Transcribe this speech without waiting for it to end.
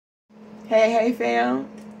Hey fam.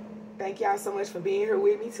 Thank y'all so much for being here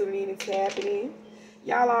with me, tuning in and tapping in.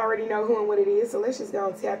 Y'all already know who and what it is, so let's just go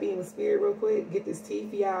and tap in with spirit real quick, get this tea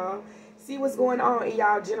for y'all. See what's going on in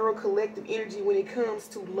y'all general collective energy when it comes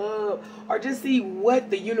to love, or just see what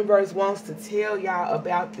the universe wants to tell y'all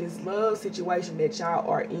about this love situation that y'all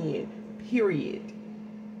are in, period.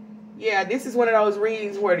 Yeah, this is one of those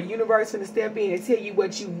readings where the universe is going to step in and tell you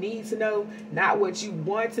what you need to know, not what you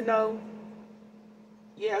want to know.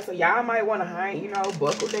 Yeah, so y'all might want to hang,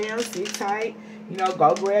 buckle down, sit tight,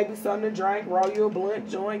 go grab you something to drink, roll you a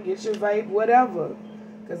blunt joint, get your vape, whatever.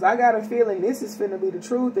 Because I got a feeling this is finna be the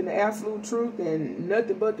truth and the absolute truth and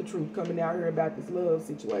nothing but the truth coming out here about this love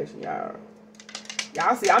situation, y'all.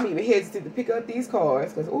 Y'all see, I'm even hesitant to pick up these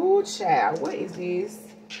cards because, ooh, child, what is this?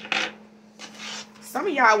 Some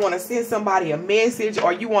of y'all want to send somebody a message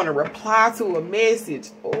or you want to reply to a message.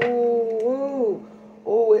 Oh,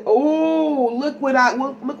 look what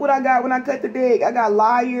I got when I cut the deck. I got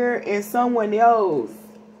liar and someone else.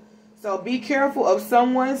 So be careful of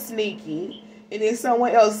someone sneaky. And then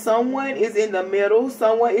someone else. Someone is in the middle.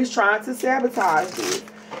 Someone is trying to sabotage this.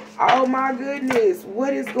 Oh my goodness.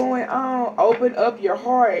 What is going on? Open up your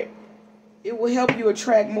heart. It will help you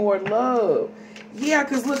attract more love. Yeah,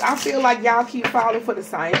 because look, I feel like y'all keep falling for the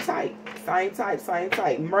same type. Same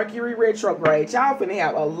type. Mercury retrograde. Y'all finna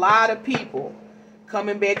have a lot of people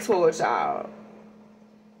coming back towards y'all.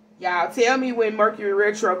 Y'all tell me when Mercury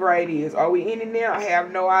retrograde is. Are we in it now? I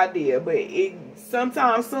have no idea. But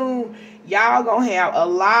sometime soon, y'all gonna have a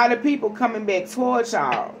lot of people coming back towards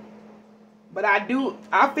y'all. But I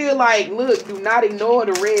feel like, look, do not ignore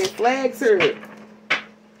the red flags here.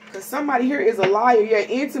 Because somebody here is a liar. Your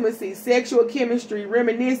intimacy, sexual chemistry,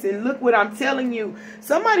 reminiscing. Look what I'm telling you.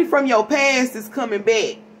 Somebody from your past is coming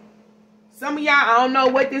back. Some of y'all, I don't know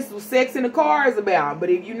what this sex in the car is about. But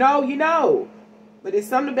if you know, you know. But it's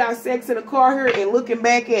something about sex in the car here and looking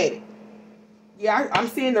back at it. Yeah, I'm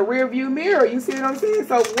seeing the rear view mirror. You see what I'm saying?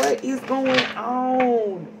 So what is going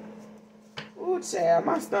on? Oh, child,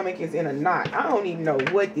 my stomach is in a knot. I don't even know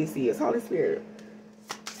what this is. Holy Spirit.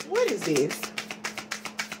 What is this?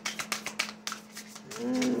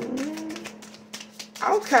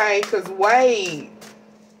 Okay, because wait.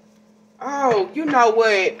 Oh, you know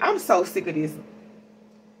what? I'm so sick of this.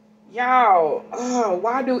 Y'all,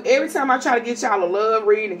 why do every time I try to get y'all a love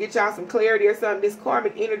reading and get y'all some clarity or something, this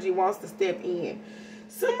karmic energy wants to step in.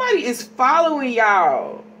 Somebody is following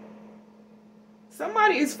y'all.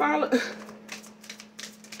 Somebody is following.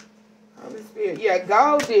 Holy Spirit. Yeah,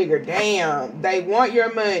 gold digger. Damn. They want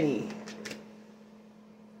your money.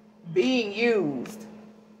 Being used.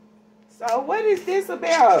 So what is this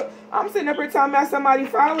about? I'm sitting up here talking about somebody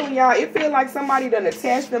following y'all. It feels like somebody done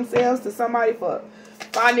attached themselves to somebody for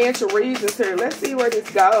financial reasons here. Let's see where this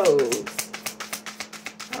goes.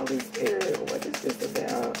 Holy Spirit, what is this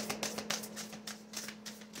about?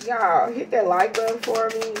 Y'all, hit that like button for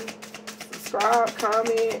me. Subscribe,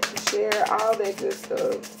 comment, share, all that good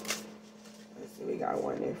stuff. Let's see, we got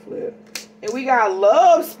one that flipped. And we got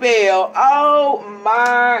love spell. Oh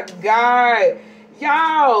my God.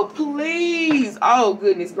 Y'all, please. Oh,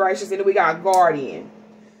 goodness gracious. And then we got guardian.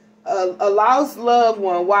 A lost loved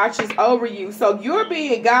one watches over you. So you're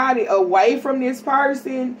being guided away from this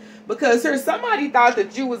person because somebody thought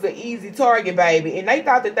that you was an easy target, baby. And they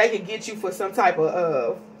thought that they could get you for some type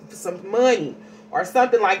of, some money or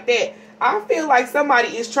something like that. I feel like somebody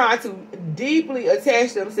is trying to deeply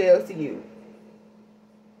attach themselves to you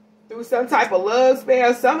through some type of love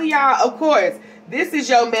spell. Some of y'all, of course, this is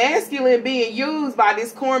your masculine being used by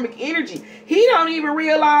this karmic energy. He don't even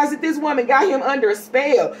realize that this woman got him under a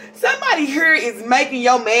spell. Somebody here is making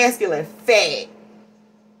your masculine fat.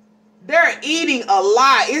 They're eating a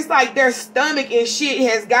lot. It's like their stomach and shit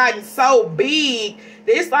has gotten so big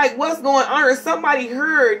that it's like, what's going on? Somebody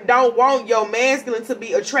here don't want your masculine to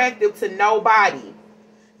be attractive to nobody.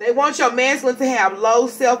 They want your masculine to have low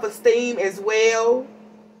self-esteem as well.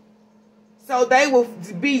 So they will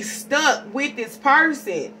be stuck with this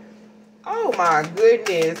person. Oh my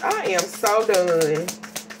goodness. I am so done.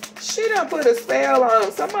 She done put a spell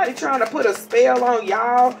on. Somebody trying to put a spell on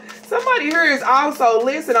y'all. Somebody here is also,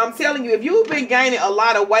 listen, I'm telling you, if you've been gaining a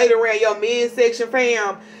lot of weight around your midsection,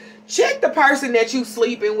 fam, check the person that you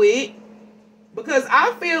sleeping with. Because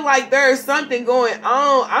I feel like there's something going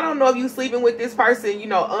on. I don't know if you sleeping with this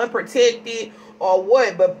person, unprotected or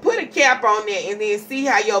what, but put a cap on that and then see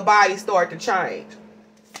how your body start to change.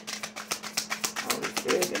 Holy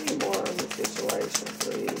Spirit, give me more on this situation,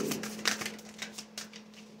 please.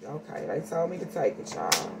 Okay, they told me to take it,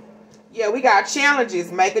 y'all. Yeah, we got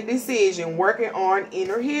challenges. Make a decision. Working on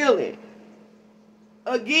inner healing.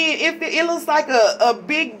 Again, if it looks like a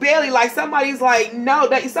big belly, like somebody's like, no,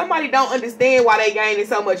 somebody don't understand why they gaining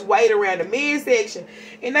so much weight around the midsection.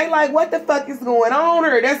 And they like, what the fuck is going on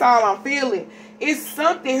here? That's all I'm feeling. It's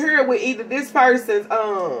something here with either this person's,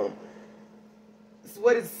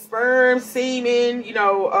 what is sperm, semen, you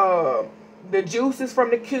know, the juices from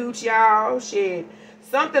the cooch, y'all, shit.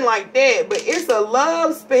 Something like that. But it's a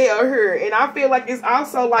love spell here. And I feel like it's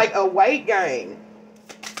also like a weight gain.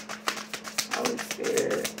 Holy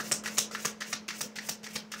Spirit.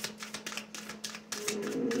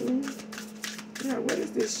 Yeah, what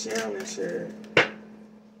is this challenge here?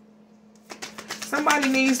 Somebody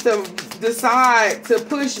needs to decide to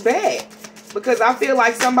push back. Because I feel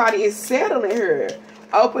like somebody is settling here.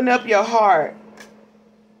 Open up your heart.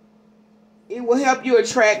 It will help you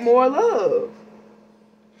attract more love.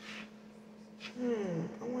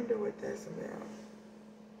 I wonder what that's about.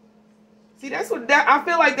 See, I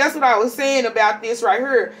feel like that's what I was saying about this right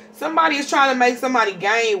here. Somebody is trying to make somebody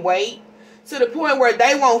gain weight to the point where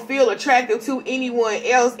they won't feel attractive to anyone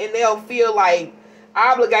else and they'll feel like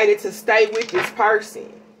obligated to stay with this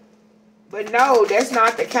person. But no, that's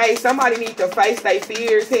not the case. Somebody needs to face their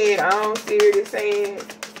fears head on, Spirit is saying.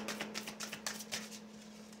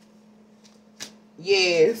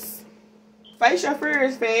 Yes. Face your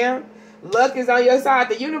fears, fam. Luck is on your side.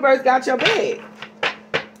 The universe got your back.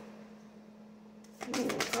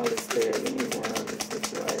 Holy Spirit, let me warn on this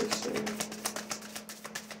situation.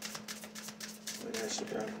 What else you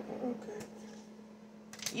got for? Okay.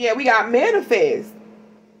 Yeah, we got manifest.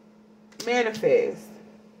 Manifest.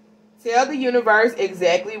 Tell the universe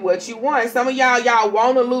exactly what you want. Some of y'all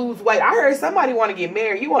want to lose weight. I heard somebody want to get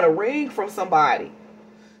married. You want a ring from somebody.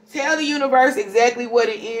 Tell the universe exactly what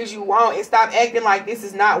it is you want and stop acting like this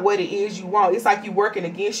is not what it is you want. It's like you working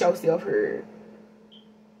against yourself here.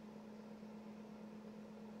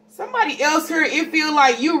 Somebody else here, it feel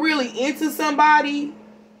like you really into somebody,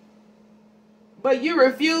 but you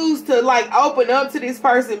refuse to like open up to this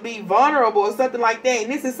person, be vulnerable or something like that.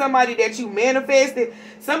 And this is somebody that you manifested.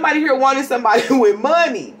 Somebody here wanted somebody with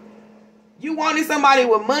money. You wanted somebody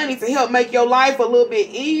with money to help make your life a little bit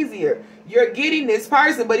easier. You're getting this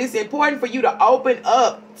person, but it's important for you to open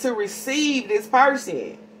up to receive this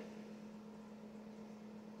person.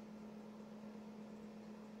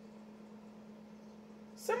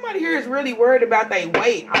 Somebody here is really worried about their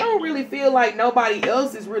weight. I don't really feel like nobody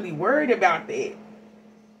else is really worried about that.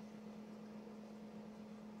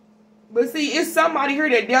 But see, it's somebody here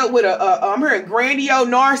that dealt with a grandiose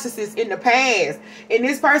narcissist in the past. And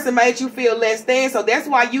this person made you feel less than. So that's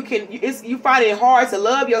why you find it hard to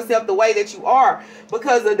love yourself the way that you are.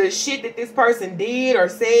 Because of the shit that this person did or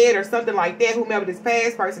said or something like that. Whomever this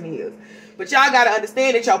past person is. But y'all got to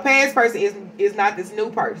understand that your past person is not this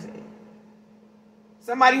new person.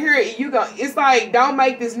 Somebody here, it's like, don't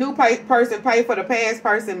make this new person pay for the past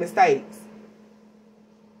person mistakes.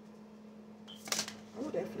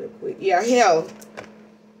 That flip quick. Yeah, health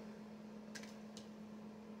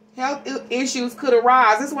issues could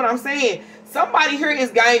arise. That's what I'm saying. Somebody here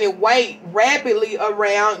is gaining weight rapidly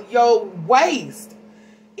around your waist.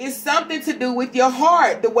 It's something to do with your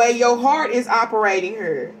heart, the way your heart is operating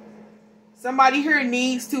here. Somebody here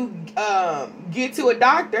needs to get to a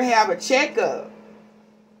doctor, have a checkup.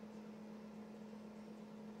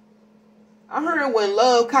 I heard when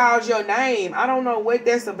love calls your name. I don't know what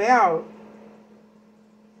that's about.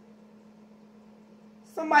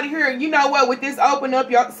 Somebody here, you know what, with this open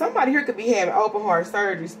up, somebody here could be having open heart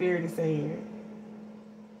surgery, Spirit is saying.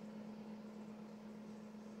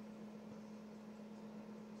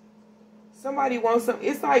 Somebody wants some,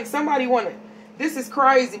 it's like somebody this is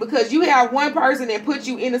crazy because you have one person that put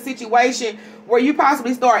you in a situation where you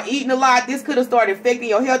possibly start eating a lot. This could have started affecting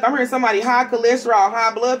your health. I'm hearing somebody high cholesterol,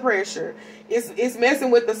 high blood pressure. It's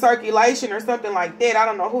messing with the circulation or something like that. I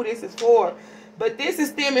don't know who this is for. But this is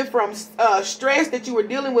stemming from stress that you were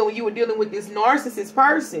dealing with when you were dealing with this narcissist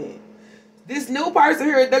person. This new person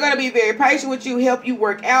here, they're going to be very patient with you, help you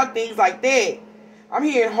work out, things like that. I'm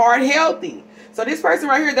hearing heart healthy. So this person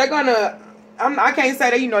right here, they're going to, I can't say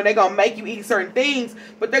that, they're going to make you eat certain things,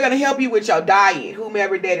 but they're going to help you with your diet,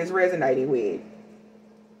 whomever that is resonating with.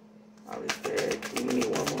 Holy Spirit, give me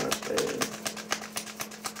one more, please.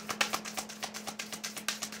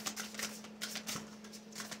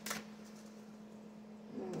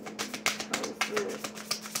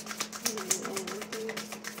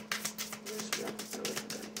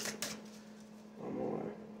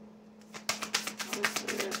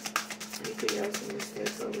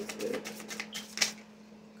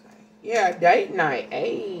 Yeah, date night.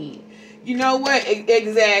 Hey, you know what?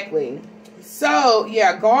 Exactly. So,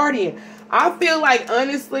 yeah, guardian. I feel like,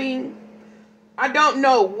 honestly, I don't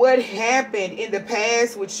know what happened in the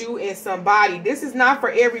past with you and somebody. This is not for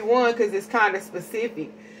everyone because it's kind of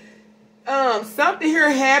specific. Something here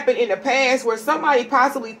happened in the past where somebody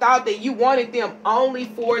possibly thought that you wanted them only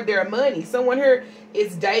for their money. Someone here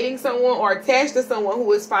is dating someone or attached to someone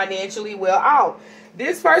who is financially well off.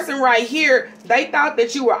 This person right here, they thought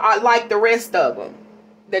that you were like the rest of them,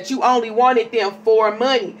 that you only wanted them for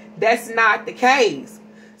money. That's not the case.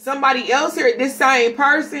 Somebody else here, this same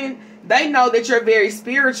person, they know that you're very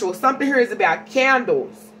spiritual. Something here is about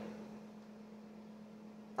candles.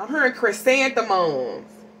 I'm hearing chrysanthemums.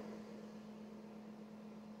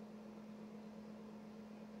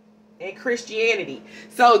 And Christianity.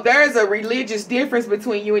 So there's a religious difference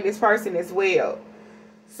between you and this person as well.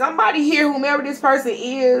 Somebody here, whomever this person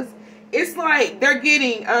is, it's like they're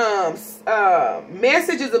getting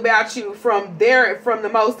messages about you from the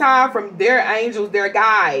Most High, from their angels, their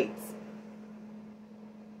guides.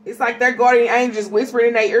 It's like their guardian angels whispering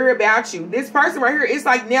in their ear about you. This person right here, it's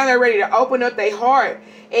like now they're ready to open up their heart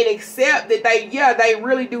and accept that they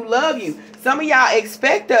really do love you. Some of y'all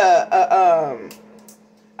expect an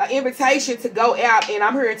invitation to go out, and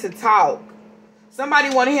I'm here to talk. Somebody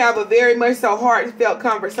want to have a very much so heartfelt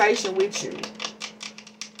conversation with you.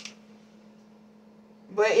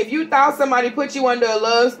 But if you thought somebody put you under a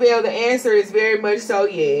love spell, the answer is very much so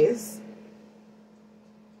yes.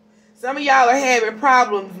 Some of y'all are having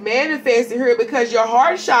problems manifesting here because your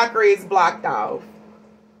heart chakra is blocked off.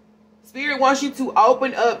 Spirit wants you to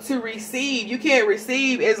open up to receive. You can't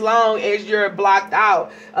receive as long as you're blocked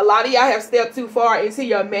out. A lot of y'all have stepped too far into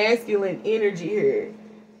your masculine energy here.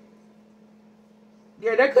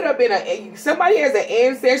 Yeah, there could have been somebody has an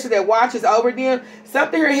ancestor that watches over them.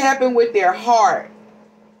 Something here happened with their heart.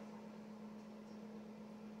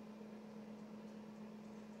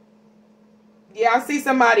 Yeah, I see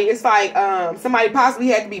somebody. It's like somebody possibly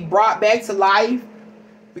had to be brought back to life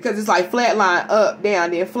because it's like flatline, up,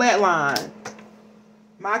 down, then flatline.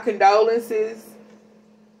 My condolences.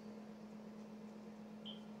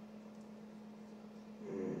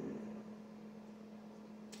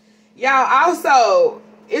 Y'all also,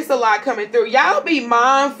 it's a lot coming through. Y'all be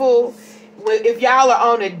mindful if y'all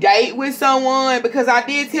are on a date with someone, because I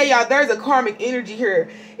did tell y'all there's a karmic energy here.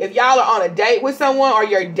 If y'all are on a date with someone or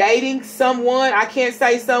you're dating someone, I can't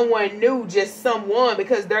say someone new, just someone,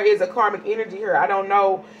 because there is a karmic energy here. I don't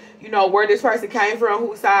know, where this person came from,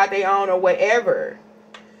 whose side they on or whatever.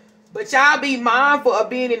 But y'all be mindful of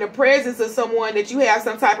being in the presence of someone that you have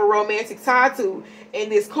some type of romantic tie to,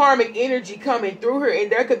 and this karmic energy coming through here,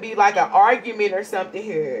 and there could be like an argument or something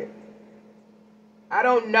here. I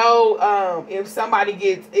don't know if somebody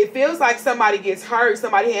gets, it feels like somebody gets hurt.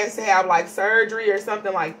 Somebody has to have like surgery or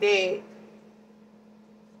something like that.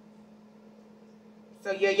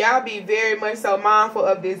 So yeah, y'all be very much so mindful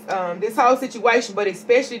of this this whole situation, but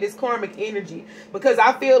especially this karmic energy, because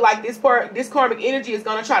I feel like this karmic energy is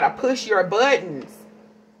gonna try to push your buttons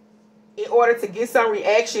in order to get some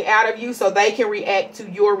reaction out of you, so they can react to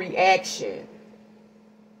your reaction.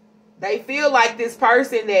 They feel like this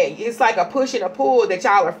person that it's like a push and a pull that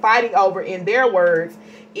y'all are fighting over, in their words,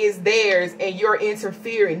 is theirs, and you're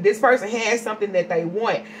interfering. This person has something that they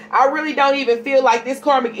want. I really don't even feel like this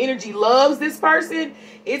karmic energy loves this person.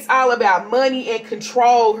 It's all about money and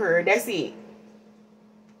control her. That's it.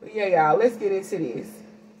 But yeah, y'all, let's get into this.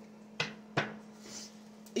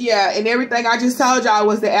 Yeah, and everything I just told y'all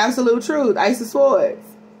was the absolute truth. Ace of Swords.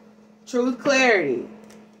 Truth, clarity.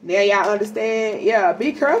 Now y'all understand? Yeah,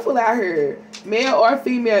 be careful out here. Male or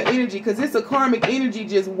female energy, because it's a karmic energy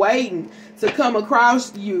just waiting to come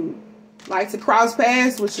across you. Like to cross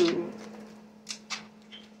paths with you.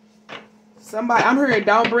 Somebody, I'm hearing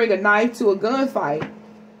don't bring a knife to a gunfight.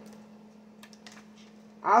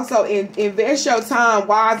 Also, invest your time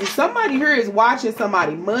wisely. Somebody here is watching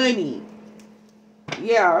somebody money.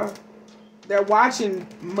 Yeah. They're watching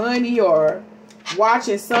money or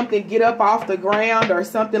watching something get up off the ground or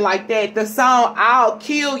something like that. The song I'll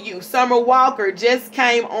Kill You, Summer Walker, just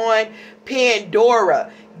came on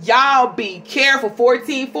Pandora. Y'all be careful.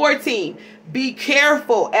 1414. Be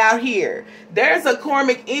careful out here. There's a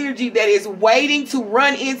karmic energy that is waiting to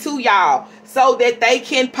run into y'all so that they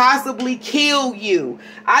can possibly kill you.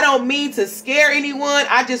 I don't mean to scare anyone.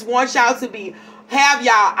 I just want y'all to have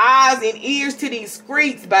y'all eyes and ears to these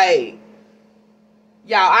streets, babe.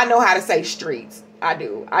 Y'all, I know how to say streets. I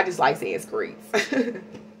do. I just like saying streets.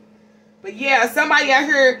 But yeah, somebody out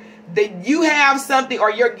here that you have something,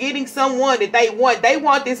 or you're getting someone that they want. They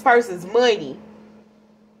want this person's money.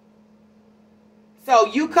 So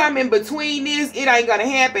you come in between this, it ain't gonna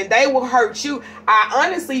happen. They will hurt you. I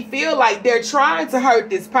honestly feel like they're trying to hurt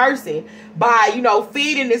this person by, you know,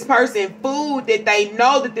 feeding this person food that they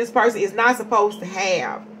know that this person is not supposed to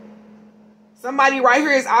have. Somebody right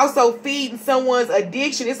here is also feeding someone's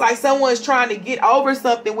addiction. It's like someone's trying to get over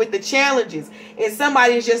something with the challenges. And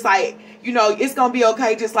somebody's just like, you know, it's going to be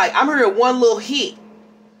okay. Just like, I'm hearing one little hit.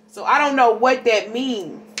 So I don't know what that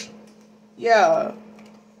means. Yeah.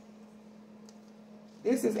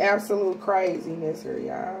 This is absolute craziness here,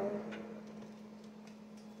 y'all.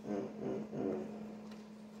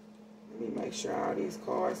 Let me make sure all these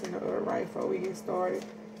cards in the right before we get started.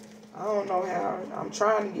 I don't know how. I'm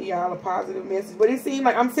trying to give y'all a positive message. But it seems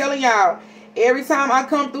like I'm telling y'all, every time I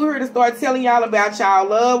come through here to start telling y'all about y'all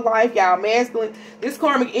love life, y'all masculine, this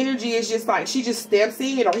karmic energy is just like, she just steps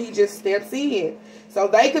in, or he just steps in. So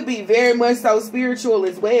they could be very much so spiritual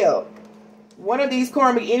as well. One of these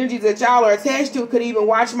karmic energies that y'all are attached to could even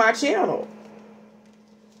watch my channel.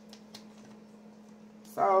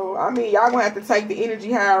 So, I mean, y'all gonna have to take the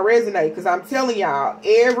energy how it resonates. Because I'm telling y'all,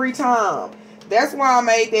 every time. That's why I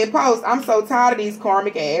made that post. I'm so tired of these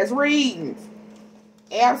karmic ass readings.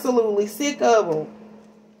 Absolutely sick of them.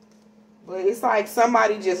 But it's like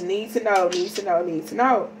somebody just needs to know, needs to know, needs to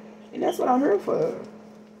know. And that's what I'm here for.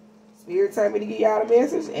 Spirit told me to give y'all the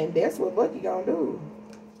message, and that's what Bucky gonna do.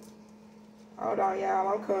 Hold on, y'all.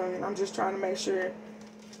 I'm coming. I'm just trying to make sure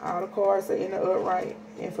all the cards are in the upright.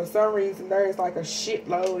 And for some reason, there's like a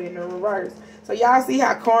shitload in the reverse. So y'all see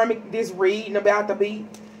how karmic this reading about to be?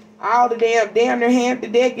 All the damn near half the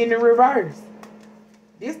deck in the reverse.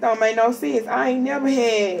 This don't make no sense. I ain't never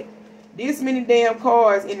had this many damn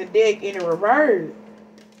cards in the deck in the reverse.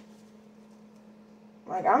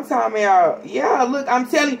 Like, I'm talking about, yeah, look, I'm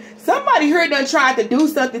telling you, somebody here done tried to do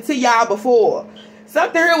something to y'all before.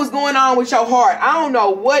 Something here was going on with your heart. I don't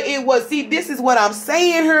know what it was. See, this is what I'm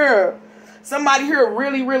saying here. Somebody here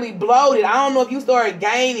really, really bloated. I don't know if you started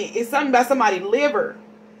gaining. It's something about somebody's liver.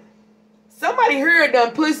 Somebody here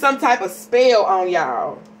done put some type of spell on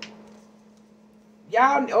y'all.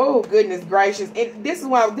 Y'all, oh goodness gracious. And this is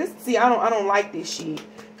why see, I don't like this shit.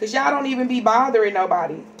 Cause y'all don't even be bothering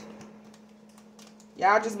nobody.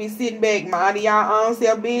 Y'all just be sitting back, minding y'all own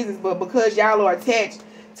self business, but because y'all are attached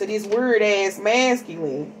to this weird ass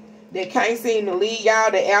masculine that can't seem to leave y'all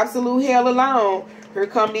the absolute hell alone, here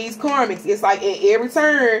come these karmics. It's like at every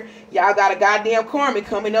turn, y'all got a goddamn karmic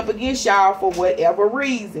coming up against y'all for whatever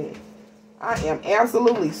reason. I am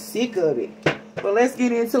absolutely sick of it. But let's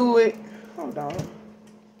get into it. Hold on.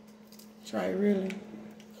 Try really.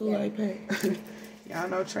 Kool-Aid pack. Y'all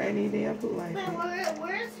know Trey need damn Kool-Aid pack.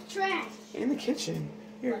 Where's the trash? In the kitchen.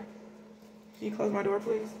 Here. Can you close my door,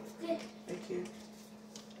 please? Yeah. Thank you.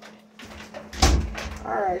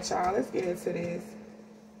 Alright, y'all. Let's get into this.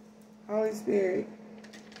 Holy Spirit,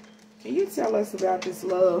 can you tell us about this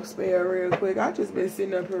love spell real quick? I've just been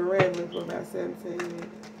sitting up here rambling for about 17 minutes.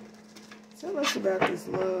 Tell us about this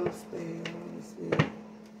love spell.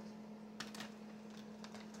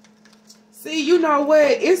 See, you know what?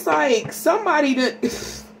 It's like somebody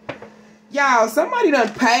that, y'all, somebody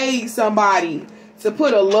done paid somebody to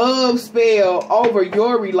put a love spell over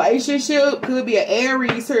your relationship. Could be an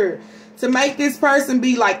Aries here. To make this person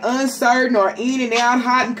be like uncertain or in and out,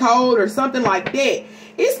 hot and cold or something like that.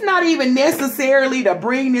 It's not even necessarily to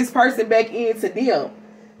bring this person back into them.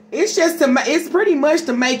 It's just it's pretty much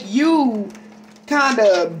to make you kind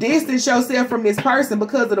of distance yourself from this person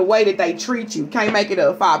because of the way that they treat you. Can't make it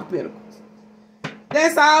a Five of Pentacles.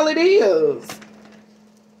 That's all it is.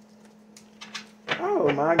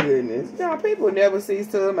 Oh my goodness. Y'all, people never cease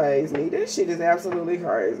to amaze me. This shit is absolutely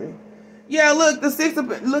crazy. Yeah, look,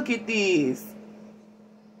 look at this.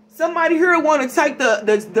 Somebody here want to take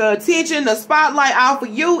the attention, the spotlight off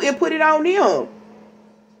of you and put it on them.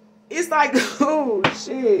 It's like, oh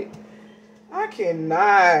shit. I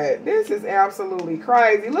cannot. This is absolutely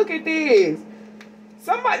crazy. Look at this.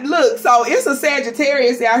 Somebody, look, so it's a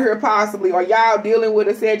Sagittarius out here possibly, or y'all dealing with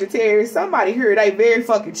a Sagittarius. Somebody here, they very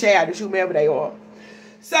fucking childish, whomever they are.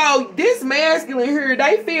 So this masculine here,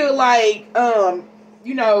 they feel like,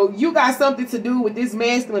 you know, you got something to do with this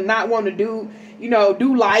masculine not wanting to do, you know,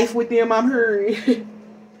 do life with them, I'm hearing.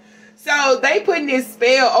 So they putting this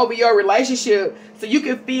spell over your relationship so you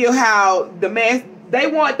can feel how they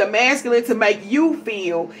want the masculine to make you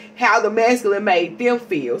feel how the masculine made them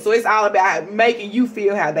feel. So it's all about making you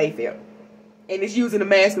feel how they feel. And it's using the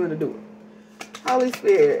masculine to do it. Holy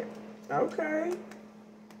Spirit. Okay.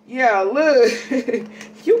 Yeah, look.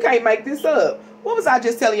 You can't make this up. What was I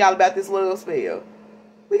just telling y'all about this love spell?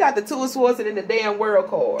 We got the Two of Swords and then the damn World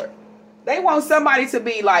card. They want somebody to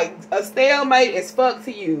be like a stalemate as fuck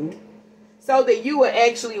to you. so that you will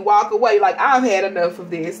actually walk away like, I've had enough of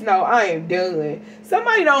this. No, I am done.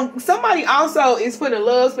 Somebody also is putting a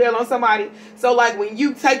love spell on somebody. So like when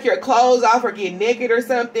you take your clothes off or get naked or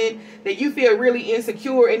something, that you feel really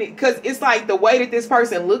insecure in it, because it's like the way that this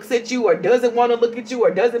person looks at you or doesn't want to look at you or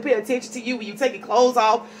doesn't pay attention to you when you take your clothes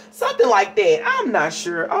off. Something like that. I'm not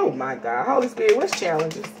sure. Oh my God. Holy Spirit, what's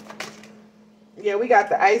challenges? Yeah, we got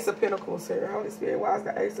the Ace of Pentacles here. Holy Spirit, why is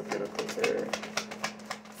the Ace of Pentacles here?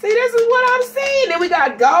 See, this is what I'm saying. Then we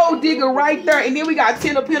got Gold Digger right there. And then we got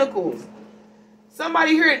Ten of Pentacles.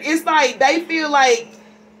 Somebody here, it's like they feel like...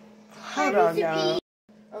 Hold on, y'all.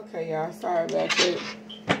 Okay, y'all. Sorry about that.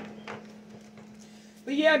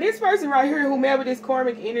 But yeah, this person right here, whomever this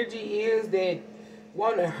karmic energy is that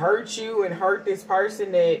want to hurt you and hurt this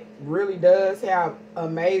person that really does have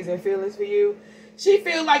amazing feelings for you. She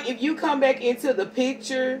feel like if you come back into the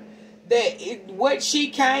picture, that what she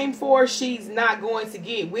came for, she's not going to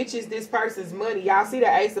get, which is this person's money. Y'all see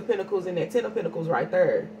the Ace of Pentacles and that Ten of Pentacles right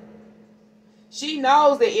there. She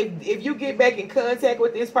knows that if you get back in contact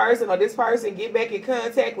with this person or this person get back in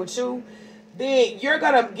contact with you, then you're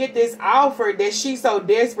going to get this offer that she so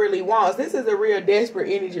desperately wants. This is a real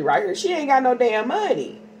desperate energy right here. She ain't got no damn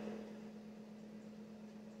money.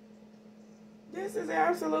 This is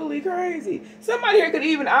absolutely crazy. Somebody here could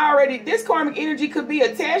even already, this karmic energy could be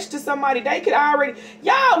attached to somebody. They could already,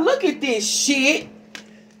 y'all look at this shit.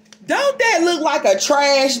 Don't that look like a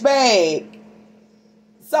trash bag?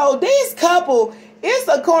 So this couple, it's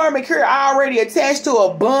a karmic here already attached to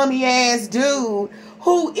a bummy ass dude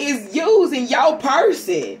who is using your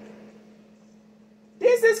person.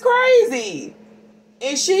 This is crazy.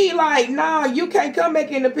 And she like, nah, you can't come back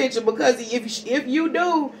in the picture, because if you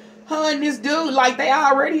do, her and this dude, like, they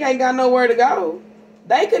already ain't got nowhere to go.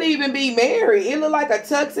 They could even be married. It look like a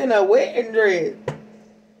tux in a wedding dress.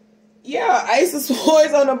 Yeah, Ace of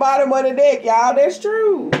Swords on the bottom of the deck, y'all. That's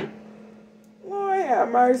true. Lord have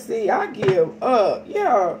mercy. I give up.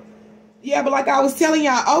 Yeah. Yeah, but like I was telling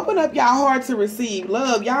y'all, open up y'all heart to receive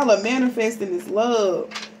love. Y'all are manifesting this love.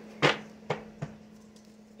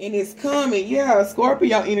 And it's coming. Yeah,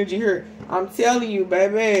 Scorpio energy here. I'm telling you,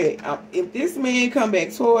 baby. If this man come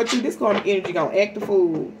back towards you, this karmic energy gonna act the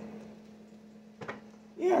fool.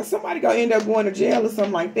 Yeah, somebody gonna end up going to jail or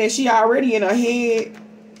something like that. She already in her head.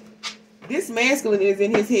 This masculine is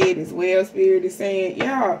in his head as well. Spirit is saying,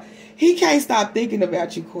 yeah, he can't stop thinking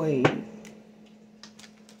about you, queen.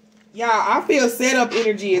 Y'all, I feel set up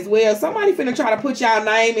energy as well. Somebody finna try to put y'all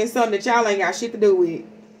name in something that y'all ain't got shit to do with.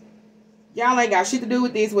 Y'all ain't got shit to do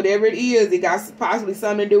with this. Whatever it is, it got possibly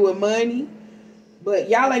something to do with money. But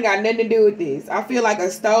y'all ain't got nothing to do with this. I feel like a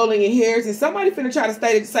stolen inheritance. Somebody finna try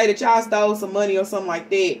to say that y'all stole some money or something like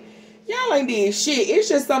that. Y'all ain't did shit. It's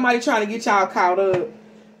just somebody trying to get y'all caught up.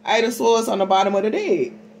 Eight of Swords on the bottom of the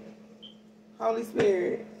deck. Holy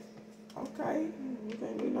Spirit. Okay.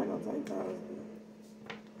 We're not gonna take those.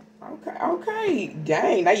 Okay.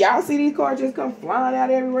 Dang. Now y'all see these cards just come flying out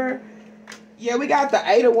everywhere. Yeah, we got the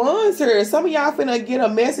Eight of Wands here. Some of y'all finna get a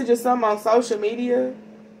message or something on social media.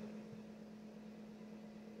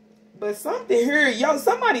 But something here, yo,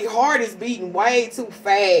 somebody's heart is beating way too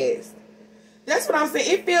fast. That's what I'm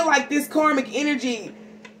saying. It feels like this karmic energy,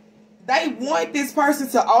 they want this person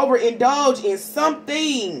to overindulge in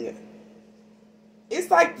something.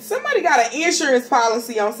 It's like somebody got an insurance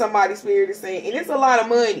policy on somebody's, Spirit is saying, and it's a lot of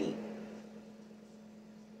money.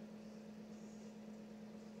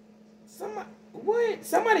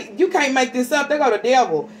 Somebody, you can't make this up. They go to the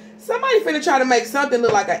devil. Somebody finna try to make something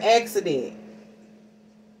look like an accident.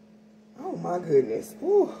 Oh my goodness.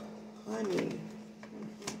 Ooh, honey.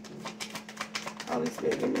 Holy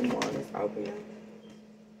Spirit, give me more. Let's open it.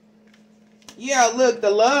 Yeah, look, the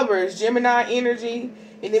Lovers, Gemini energy.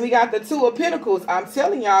 And then we got the Two of Pentacles. I'm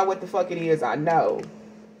telling y'all what the fuck it is. I know.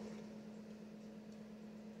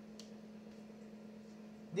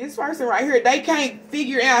 This person right here, they can't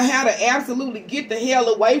figure out how to absolutely get the hell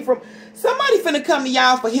away from... Somebody finna come to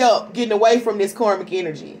y'all for help getting away from this karmic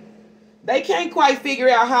energy. They can't quite figure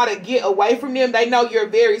out how to get away from them. They know you're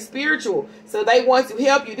very spiritual, so they want to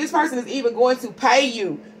help you. This person is even going to pay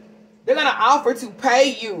you. They're going to offer to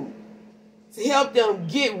pay you to help them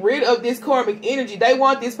get rid of this karmic energy. They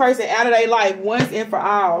want this person out of their life once and for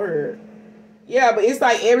all. Yeah, but it's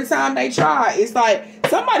like every time they try, it's like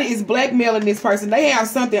somebody is blackmailing this person. They have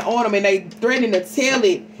something on them and they threatening to tell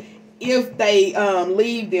it if they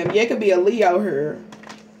leave them. Yeah, it could be a Leo here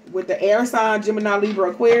with the air sign, Gemini,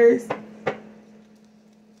 Libra, Aquarius.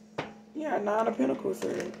 Yeah, Nine of Pentacles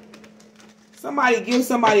here. Somebody gives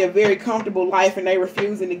somebody a very comfortable life and they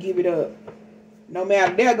refusing to give it up. No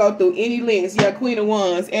matter, they'll go through any lengths. Yeah, Queen of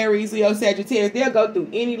Wands, Aries, Leo, Sagittarius, they'll go through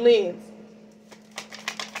any lengths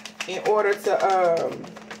in order to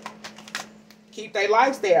keep their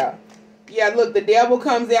lifestyle. Yeah, look, the devil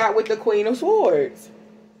comes out with the Queen of Swords.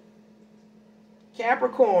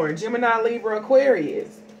 Capricorn, Gemini, Libra,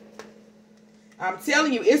 Aquarius. I'm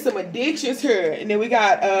telling you, it's some addictions here. And then we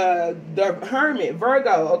got the Hermit,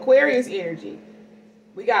 Virgo, Aquarius energy.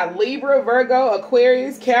 We got Libra, Virgo,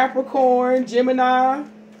 Aquarius, Capricorn, Gemini.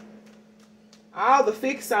 All the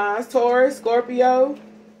fixed signs. Taurus, Scorpio,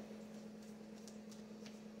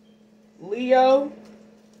 Leo.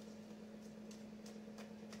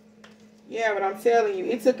 Yeah, but I'm telling you,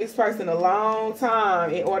 it took this person a long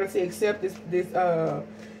time in order to accept this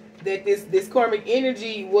karmic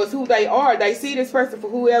energy was who they are. They see this person for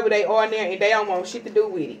whoever they are now, and they don't want shit to do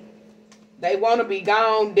with it. They want to be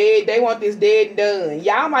gone, dead. They want this dead and done.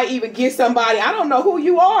 Y'all might even get somebody, I don't know who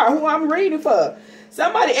you are, who I'm reading for.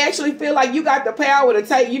 Somebody actually feel like you got the power to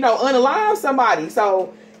take, unalive somebody.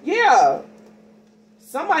 So, yeah.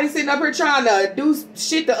 Somebody sitting up here trying to do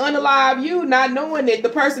shit to unalive you, not knowing that the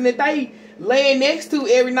person that they laying next to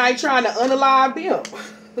every night trying to unalive them.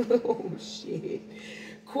 Oh, shit.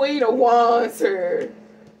 Queen of Wands here.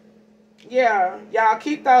 Yeah, y'all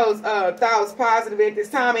keep those thoughts positive at this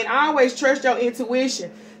time, and always trust your intuition.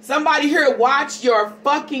 Somebody here, watch your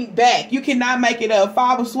fucking back. You cannot make it up.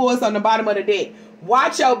 Five of Swords on the bottom of the deck.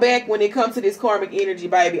 Watch your back when it comes to this karmic energy,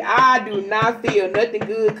 baby. I do not feel nothing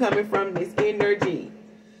good coming from this energy.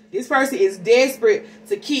 This person is desperate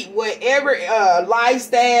to keep whatever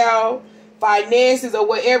lifestyle, finances, or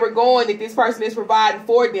whatever going that this person is providing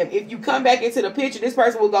for them. If you come back into the picture, this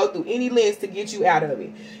person will go through any lengths to get you out of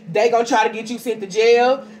it. They gonna try to get you sent to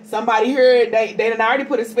jail. Somebody here, they done already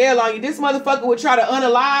put a spell on you. This motherfucker would try to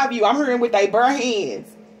unalive you. I'm hearing with their bare hands.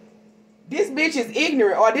 This bitch is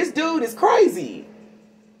ignorant, or this dude is crazy.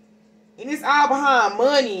 And it's all behind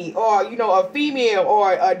money, or, a female,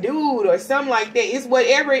 or a dude, or something like that. It's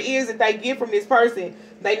whatever it is that they get from this person,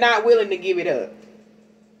 they not willing to give it up.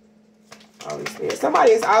 Holy Spirit.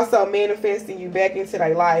 Somebody is also manifesting you back into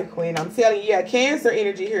their life, Queen. I'm telling you, yeah, Cancer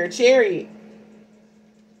energy here, Chariot.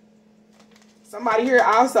 Somebody here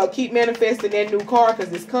also keep manifesting that new car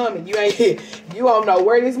because it's coming. You don't know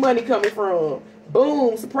where this money coming from.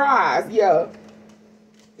 Boom, surprise, yeah.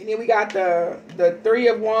 And then we got the Three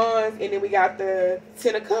of Wands, and then we got the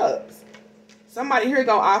Ten of Cups. Somebody here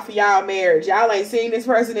gonna offer y'all marriage. Y'all ain't seen this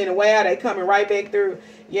person in a while. They coming right back through.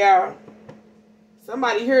 Yeah.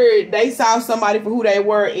 Somebody here, they saw somebody for who they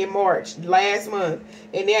were in March, last month.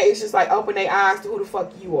 And now it's just like open their eyes to who the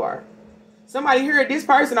fuck you are. Somebody here, this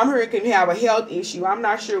person I'm hearing can have a health issue. I'm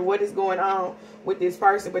not sure what is going on with this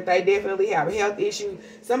person, but they definitely have a health issue.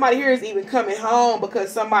 Somebody here is even coming home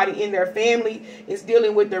because somebody in their family is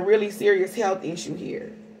dealing with a really serious health issue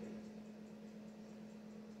here.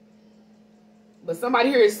 But somebody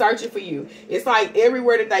here is searching for you. It's like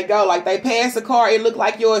everywhere that they go, like they pass a car, it look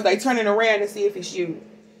like yours. They turning around to see if it's you.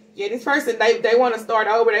 Yeah, this person, they want to start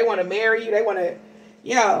over. They want to marry you. They want to,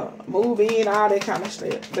 yeah, move in, all that kind of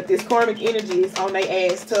stuff. But this karmic energy is on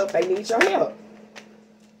their ass tough. They need your help.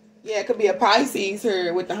 Yeah, it could be a Pisces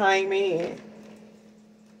here with the Hangman.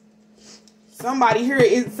 Somebody here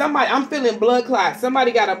is somebody, I'm feeling blood clot.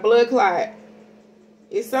 Somebody got a blood clot.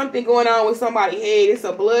 It's something going on with somebody's head. It's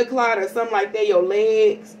a blood clot or something like that. Your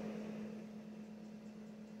legs.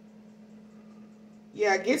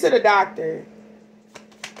 Yeah, get to the doctor.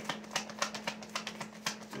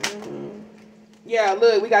 Yeah,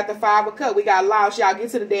 look, we got the Five of Cups. We got lost. Y'all get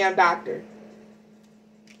to the damn doctor.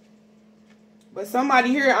 But somebody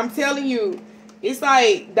here, I'm telling you, it's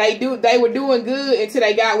like they were doing good until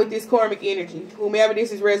they got with this karmic energy. Whomever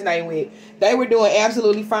this is resonating with. They were doing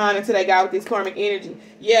absolutely fine until they got with this karmic energy.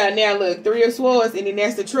 Yeah, now look, Three of Swords, and then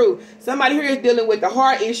that's the truth. Somebody here is dealing with the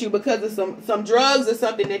heart issue because of some drugs or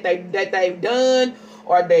something that they've done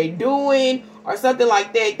or they doing or something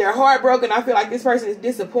like that. They're heartbroken. I feel like this person is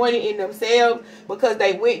disappointed in themselves because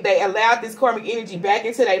they allowed this karmic energy back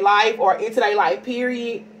into their life or into their life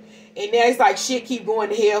period. And now it's like shit keep going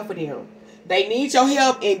to hell for them. They need your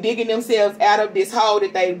help in digging themselves out of this hole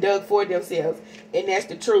that they've dug for themselves. And that's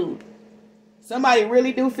the truth. Somebody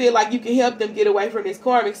really do feel like you can help them get away from this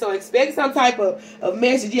karmic. So expect some type of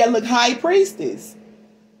message. Yeah, look, High Priestess.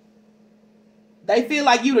 They feel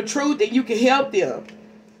like you the truth and you can help them.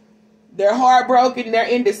 They're heartbroken. They're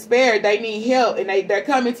in despair. They need help. And they're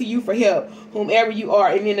coming to you for help. Whomever you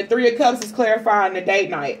are. And then the Three of Cups is clarifying the date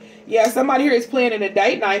night. Yeah, somebody here is planning a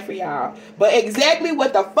date night for y'all. But exactly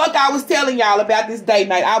what the fuck I was telling y'all about this date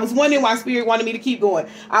night. I was wondering why Spirit wanted me to keep going.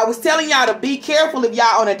 I was telling y'all to be careful if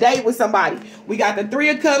y'all on a date with somebody. We got the Three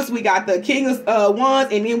of Cups. We got the King of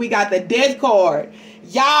Wands. And then we got the Death card.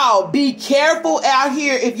 Y'all be careful out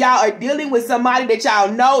here if y'all are dealing with somebody that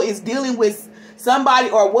y'all know is dealing with somebody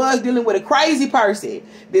or was dealing with a crazy person.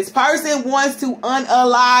 This person wants to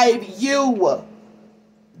unalive you.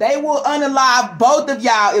 They will unalive both of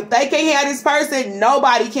y'all. If they can't have this person,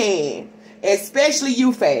 nobody can. Especially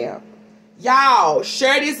you, fam. Y'all,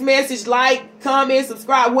 share this message, like, comment,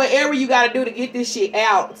 subscribe, whatever you got to do to get this shit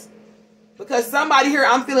out. Because somebody here,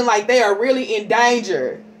 I'm feeling like they are really in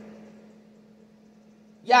danger.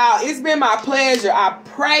 Y'all, it's been my pleasure. I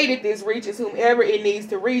pray that this reaches whomever it needs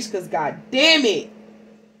to reach, because God damn it.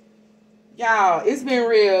 Y'all, it's been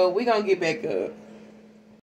real. We gonna get back up.